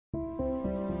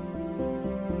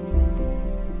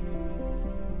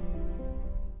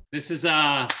This is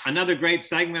another great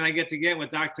segment I get to get with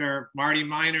Dr. Marty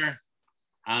Miner,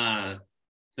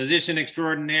 physician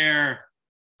extraordinaire,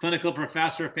 clinical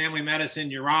professor of family medicine,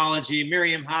 urology,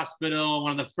 Miriam Hospital,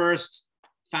 one of the first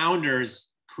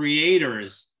founders,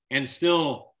 creators, and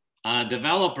still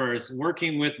developers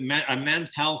working with a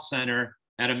men's health center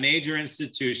at a major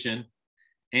institution.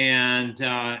 And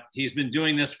he's been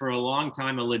doing this for a long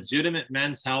time, a legitimate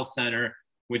men's health center,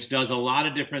 which does a lot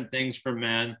of different things for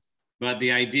men. But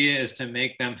the idea is to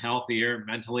make them healthier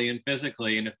mentally and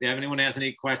physically. And if anyone has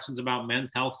any questions about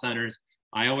men's health centers,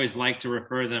 I always like to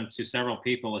refer them to several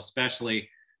people, especially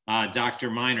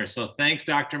Dr. Miner. So thanks,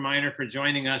 Dr. Miner, for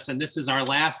joining us. And this is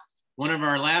one of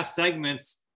our last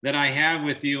segments that I have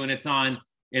with you, and it's on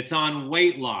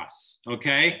weight loss,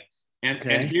 okay? And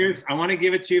I want to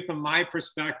give it to you from my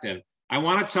perspective. I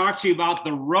want to talk to you about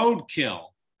the roadkill.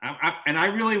 And I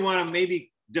really want to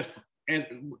maybe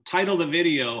title the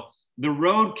video, the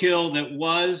roadkill that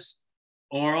was,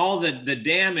 or all the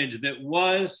damage that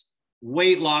was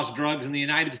weight loss drugs in the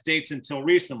United States until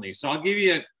recently. So I'll give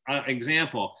you an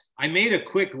example. I made a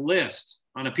quick list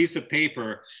on a piece of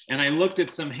paper, and I looked at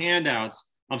some handouts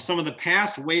of some of the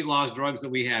past weight loss drugs that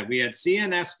we had. We had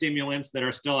CNS stimulants that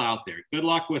are still out there. Good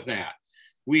luck with that.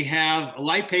 We have a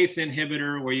lipase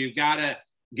inhibitor where you've got to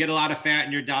get a lot of fat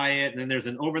in your diet. And then there's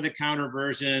an over-the-counter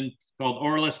version called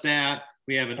Orlistat.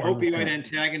 We have an opioid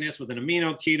antagonist with an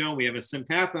amino ketone. We have a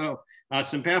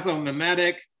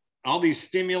sympathomimetic, all these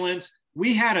stimulants.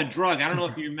 We had a drug, I don't know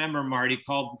if you remember, Marty,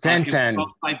 called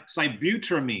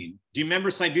sibutramine. Do you remember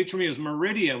sibutramine? It was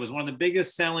Meridia. It was one of the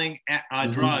biggest selling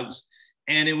drugs.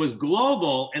 And it was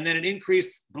global, and then it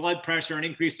increased blood pressure and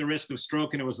increased the risk of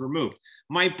stroke, and it was removed.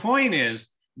 My point is,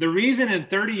 the reason in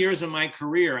 30 years of my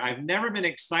career, I've never been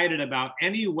excited about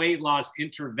any weight loss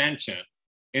intervention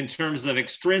in terms of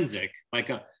extrinsic, like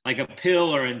a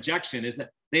pill or injection, is that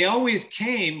they always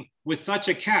came with such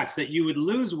a catch that you would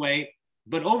lose weight,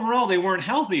 but overall they weren't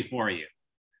healthy for you.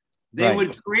 They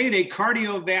would create a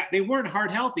they weren't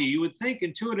heart healthy. You would think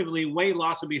intuitively weight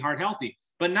loss would be heart healthy,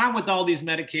 but not with all these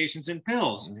medications and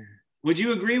pills. Would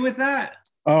you agree with that?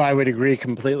 Oh, I would agree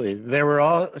completely. They were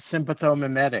all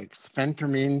sympathomimetics,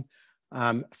 phentermine,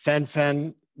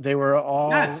 fen-phen. They were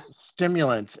all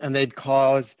stimulants, and they'd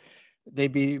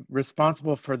be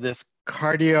responsible for this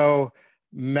cardio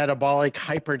metabolic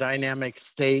hyperdynamic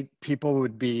state. People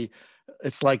would be,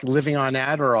 it's like living on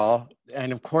Adderall.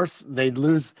 And of course they'd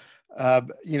lose,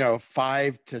 5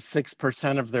 to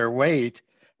 6% of their weight,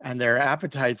 and their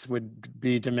appetites would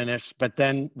be diminished, but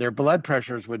then their blood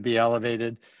pressures would be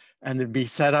elevated, and they'd be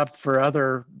set up for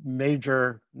other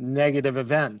major negative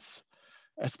events,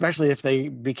 especially if they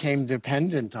became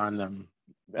dependent on them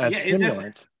as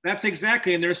stimulants. That's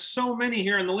exactly, and there's so many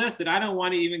here on the list that I don't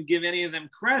want to even give any of them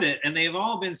credit, and they've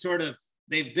all been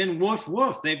they've been woof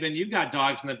woof. You've got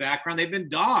dogs in the background. They've been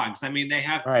dogs. I mean, they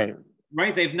have right.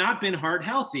 They've not been heart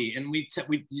healthy, and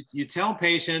you tell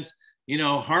patients,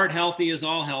 heart healthy is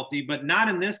all healthy, but not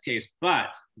in this case.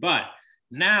 But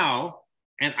now,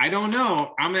 and I don't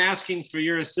know, I'm asking for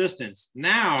your assistance.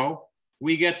 Now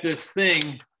we get this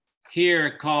thing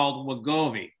here called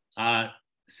Wegovy.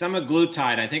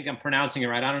 Semaglutide, I think I'm pronouncing it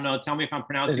right. I don't know. Tell me if I'm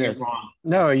pronouncing it wrong.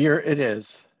 No, it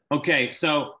is. Okay,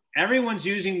 so everyone's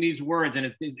using these words,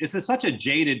 and it's such a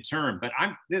jaded term, but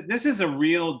this is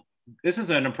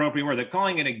an appropriate word. They're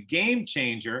calling it a game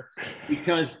changer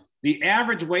because the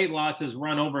average weight loss has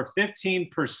run over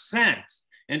 15%.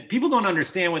 And people don't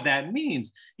understand what that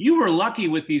means. You were lucky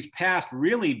with these past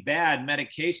really bad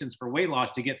medications for weight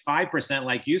loss to get 5%,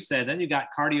 like you said. Then you got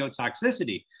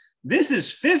cardiotoxicity. This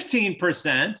is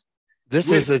 15%.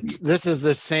 This is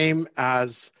the same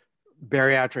as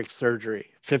bariatric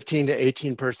surgery, 15 to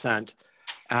 18%.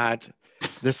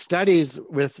 The studies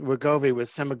with Wegovy, with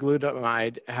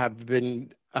semaglutide, have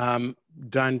been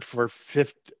done for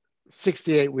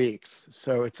 68 weeks.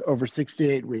 So it's over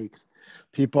 68 weeks.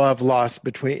 People have lost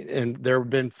and there have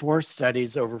been 4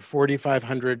 studies, over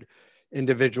 4,500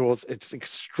 individuals. It's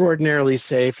extraordinarily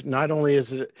safe. Not only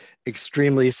is it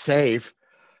extremely safe,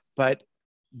 but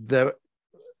the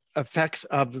effects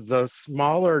of the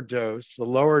smaller dose, the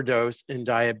lower dose in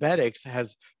diabetics,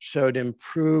 has showed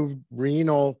improved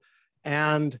renal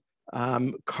and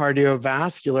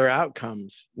cardiovascular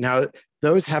outcomes. Now,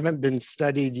 those haven't been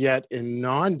studied yet in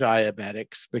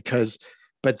non-diabetics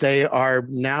but they are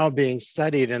now being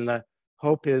studied, and the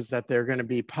hope is that they're going to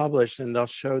be published and they'll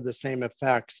show the same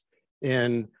effects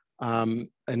in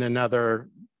another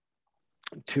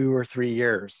 2 or 3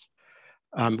 years.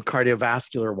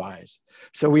 Cardiovascular wise.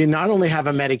 So we not only have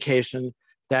a medication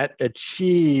that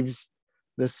achieves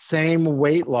the same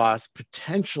weight loss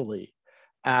potentially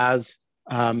as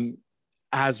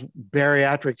as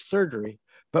bariatric surgery,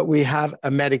 but we have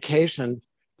a medication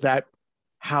that,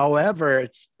 however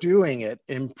it's doing it,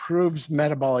 improves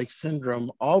metabolic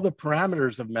syndrome, all the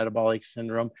parameters of metabolic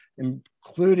syndrome,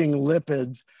 including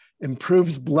lipids,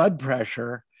 improves blood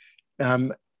pressure,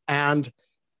 and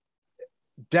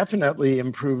definitely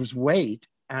improves weight.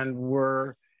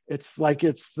 And it's like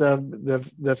it's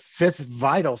the fifth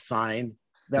vital sign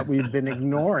that we've been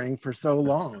ignoring for so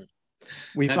long.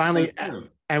 We finally,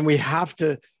 and we have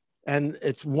to, and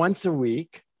it's once a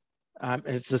week.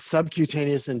 It's a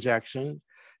subcutaneous injection.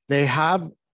 They have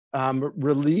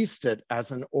released it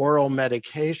as an oral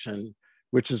medication,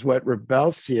 which is what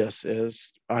Rybelsus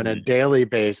is on a daily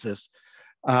basis.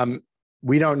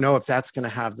 We don't know if that's going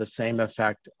to have the same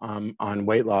effect on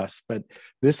weight loss, but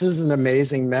this is an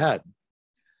amazing med.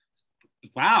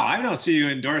 Wow, I don't see you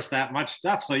endorse that much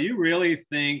stuff. So you really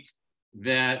think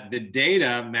that the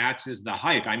data matches the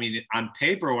hype? I mean, on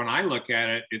paper, when I look at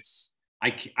it,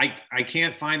 I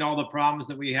can't find all the problems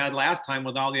that we had last time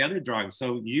with all the other drugs.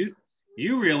 So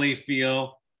you really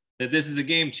feel that this is a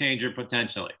game changer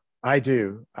potentially? I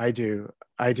do. I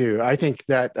think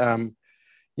that,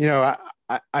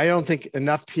 I don't think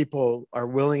enough people are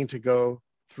willing to go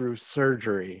through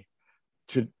surgery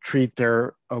to treat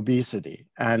their obesity.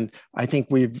 And I think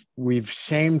we've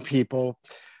shamed people,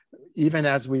 even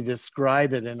as we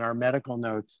describe it in our medical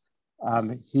notes.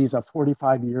 He's a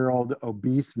 45-year-old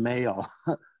obese male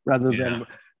rather than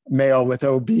male with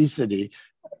obesity.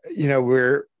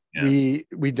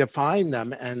 We define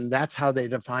them, and that's how they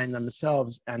define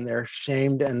themselves, and they're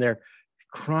shamed and they're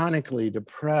chronically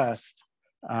depressed.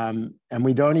 And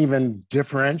we don't even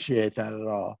differentiate that at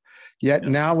all. Yet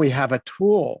now we have a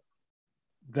tool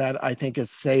that I think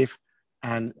is safe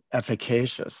and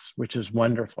efficacious, which is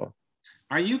wonderful.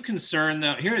 Are you concerned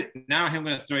though? Now I'm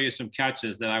going to throw you some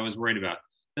catches that I was worried about.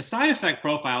 The side effect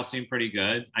profile seemed pretty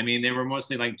good. I mean, they're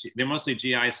mostly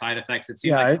GI side effects. It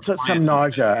seemed it's some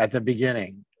nausea at the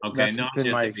beginning. Okay, that's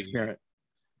been my experience.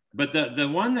 But the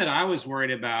one that I was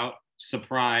worried about,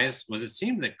 surprised, was it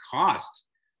seemed the cost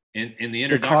in the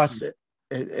introduction.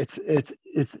 The cost,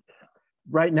 it's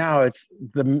right now,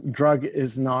 the drug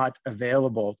is not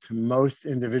available to most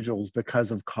individuals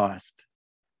because of cost.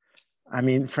 I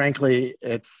mean, frankly,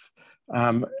 it's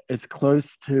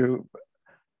close to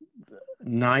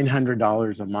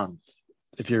 $900 a month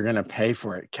if you're going to pay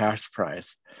for it, cash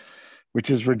price, which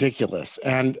is ridiculous.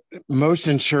 And most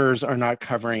insurers are not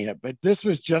covering it. But this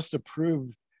was just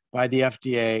approved by the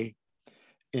FDA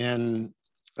in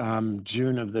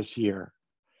June of this year.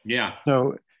 Yeah.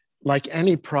 So like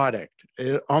any product,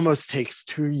 it almost takes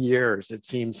 2 years, it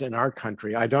seems, in our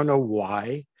country. I don't know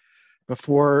why,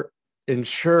 before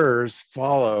insurers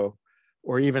follow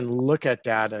or even look at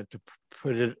data to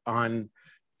put it on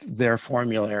their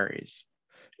formularies.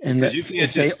 And because you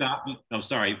can't just stop. I'm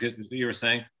sorry, you were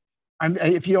saying?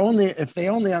 If they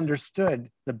only understood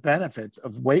the benefits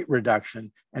of weight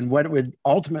reduction and what it would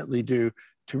ultimately do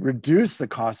to reduce the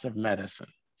cost of medicine.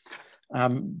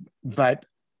 But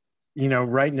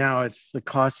right now the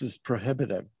cost is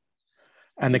prohibitive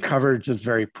and the coverage is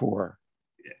very poor.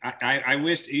 I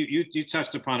wish you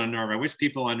touched upon a nerve. I wish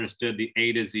people understood the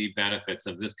A to Z benefits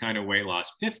of this kind of weight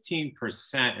loss.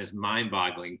 15% is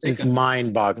mind-boggling. It's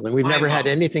mind-boggling. We've never had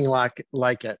anything like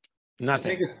it.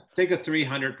 Nothing. Take a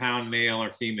 300-pound male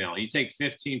or female. You take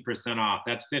 15% off.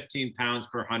 That's 15 pounds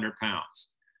per 100 pounds,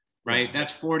 right? Yeah.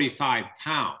 That's 45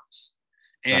 pounds.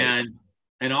 And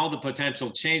all the potential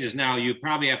changes. Now, you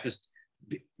probably have to,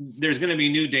 there's going to be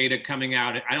new data coming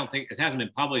out. I don't think, it hasn't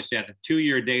been published yet. The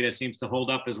 2-year data seems to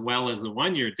hold up as well as the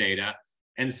 1-year data.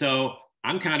 And so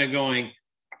I'm kind of going,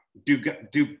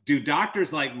 do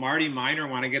doctors like Marty Miner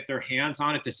want to get their hands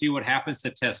on it to see what happens to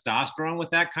testosterone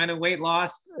with that kind of weight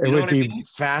loss? It would be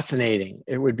fascinating.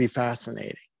 It would be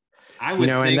fascinating. I would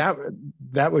think,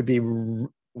 and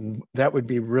that would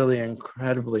be really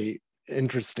incredibly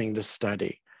interesting to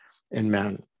study in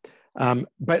men.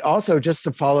 But also just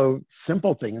to follow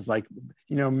simple things like,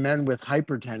 men with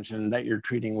hypertension that you're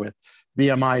treating with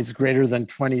BMIs greater than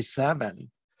 27.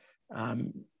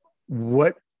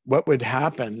 What would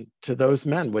happen to those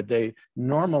men? Would they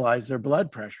normalize their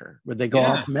blood pressure? Would they go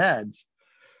off meds?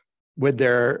 Would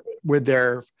their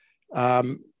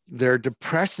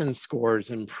depression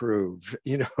scores improve?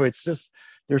 It's just,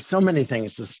 there's so many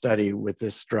things to study with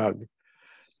this drug.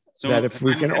 So that if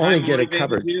we can only get it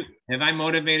covered. Have I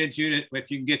motivated you to,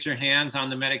 if you can get your hands on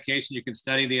the medication, you can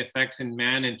study the effects in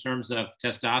men in terms of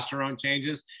testosterone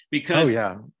changes? Because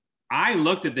I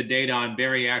looked at the data on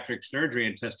bariatric surgery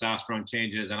and testosterone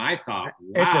changes, and I thought,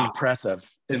 wow. It's impressive.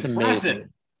 It's amazing.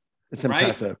 It's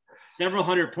impressive. several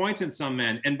hundred points in some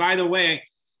men. And by the way,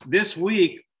 this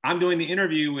week, I'm doing the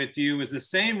interview with you, is the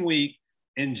same week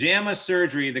in JAMA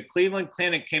Surgery, the Cleveland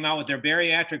Clinic came out with their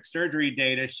bariatric surgery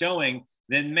data showing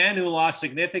that men who lost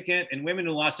significant and women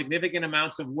who lost significant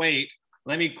amounts of weight,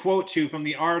 let me quote you from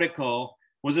the article,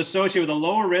 was associated with a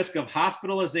lower risk of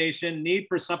hospitalization, need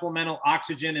for supplemental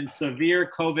oxygen, and severe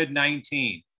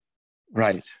COVID-19.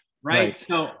 Right. Right.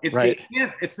 So it's right.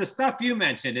 it's the stuff you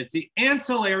mentioned. It's the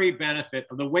ancillary benefit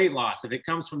of the weight loss. If it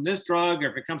comes from this drug or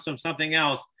if it comes from something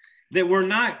else that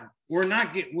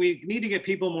we need to get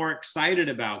people more excited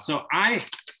about. So I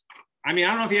mean, I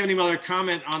don't know if you have any other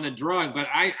comment on the drug, but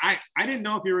I didn't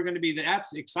know if you were going to be that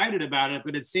excited about it,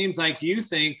 but it seems like you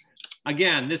think,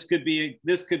 again, this could be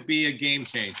a game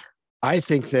changer. I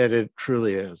think that it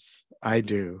truly is. I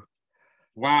do.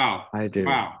 Wow. I do.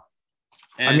 Wow.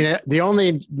 And I mean, the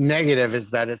only negative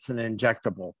is that it's an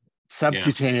injectable,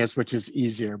 subcutaneous, which is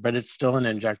easier, but it's still an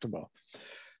injectable.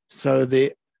 So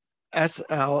the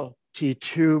SLT2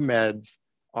 meds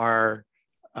are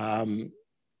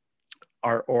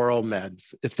oral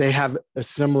meds. If they have a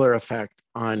similar effect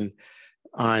on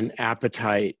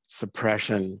appetite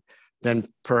suppression, then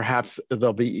perhaps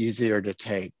they'll be easier to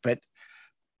take. But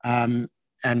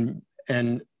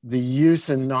and the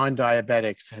use in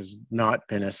non-diabetics has not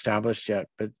been established yet.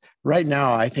 But right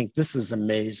now, I think this is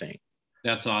amazing.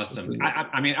 That's awesome.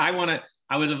 I mean, I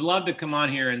would have loved to come on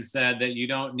here and said that you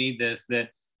don't need this, that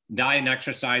diet and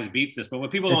exercise beats this. But what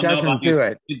people don't know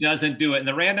about it doesn't do it. In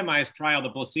the randomized trial,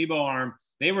 the placebo arm,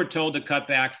 they were told to cut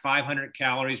back 500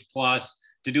 calories plus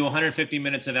to do 150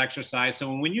 minutes of exercise.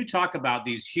 So when you talk about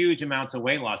these huge amounts of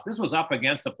weight loss, this was up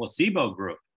against the placebo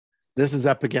group. This is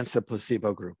up against the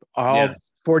placebo group. All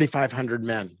 4,500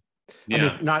 men. I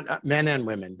mean, not men and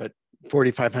women, but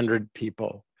 4,500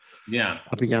 people. Yeah.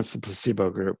 Up against the placebo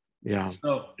group. Yeah.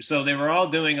 So they were all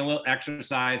doing a little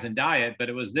exercise and diet, but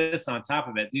it was this on top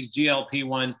of it. These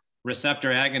GLP-1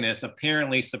 receptor agonists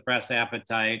apparently suppress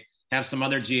appetite, have some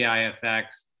other GI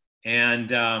effects,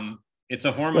 and it's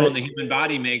a hormone the human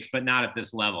body makes, but not at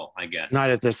this level, I guess. Not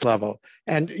at this level.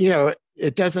 And, you know,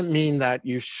 it doesn't mean that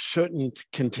you shouldn't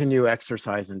continue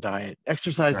exercise and diet.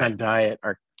 Exercise and diet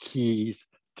are keys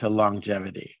to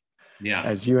longevity,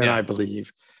 as you and I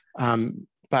believe.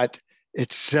 But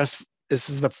it's just, this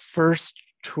is the first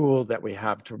tool that we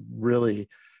have to really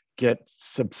get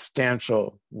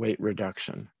substantial weight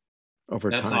reduction over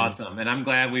time. That's awesome. And I'm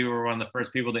glad we were one of the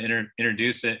first people to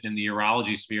introduce it in the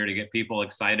urology sphere to get people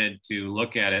excited to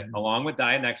look at it along with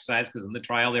diet and exercise, because in the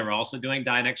trial, they were also doing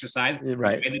diet and exercise, which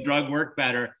made the drug work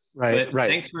better.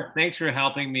 Thanks for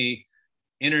helping me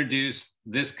introduce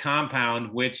this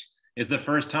compound, which is the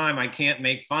first time I can't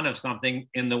make fun of something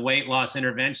in the weight loss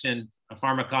intervention,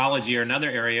 pharmacology or another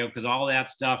area, because all that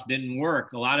stuff didn't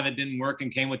work. A lot of it didn't work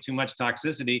and came with too much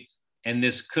toxicity. And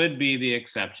this could be the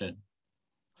exception.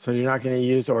 So you're not going to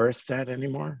use Orlistat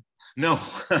anymore? No.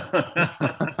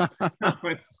 No,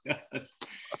 it's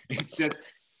just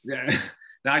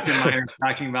Dr. Miner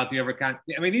talking about the overcon.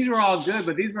 I mean, these were all good,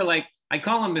 but these were like, I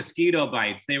call them mosquito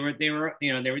bites. They were,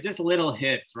 you know, they were just little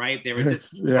hits, right? They were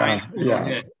just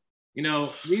hit. You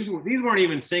know, these weren't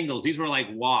even singles. These were like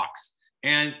walks.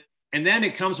 And then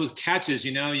it comes with catches.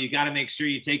 You know, you got to make sure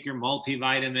you take your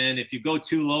multivitamin. If you go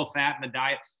too low fat in the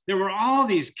diet, there were all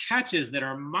these catches that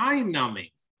are mind numbing.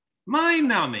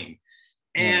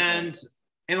 And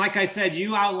like I said,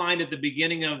 you outlined at the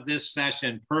beginning of this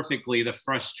session perfectly the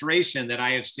frustration that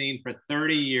I have seen for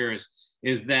 30 years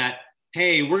is that,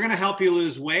 hey, we're going to help you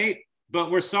lose weight, but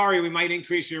we're sorry, we might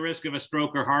increase your risk of a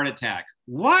stroke or heart attack.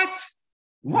 What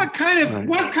kind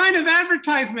of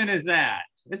advertisement is that?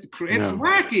 It's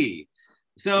wacky.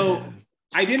 So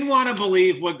I didn't want to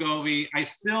believe Wegovy. I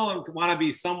still want to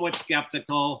be somewhat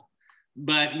skeptical,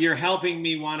 but you're helping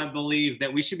me want to believe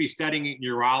that we should be studying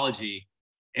urology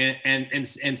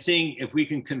and seeing if we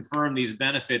can confirm these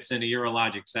benefits in a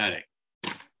urologic setting.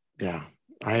 Yeah,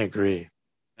 I agree.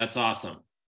 That's awesome.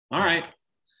 All right.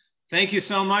 Thank you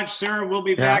so much, sir. We'll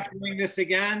be back doing this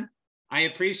again. I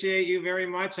appreciate you very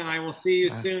much, and I will see you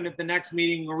soon at the next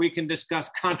meeting where we can discuss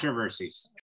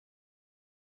controversies.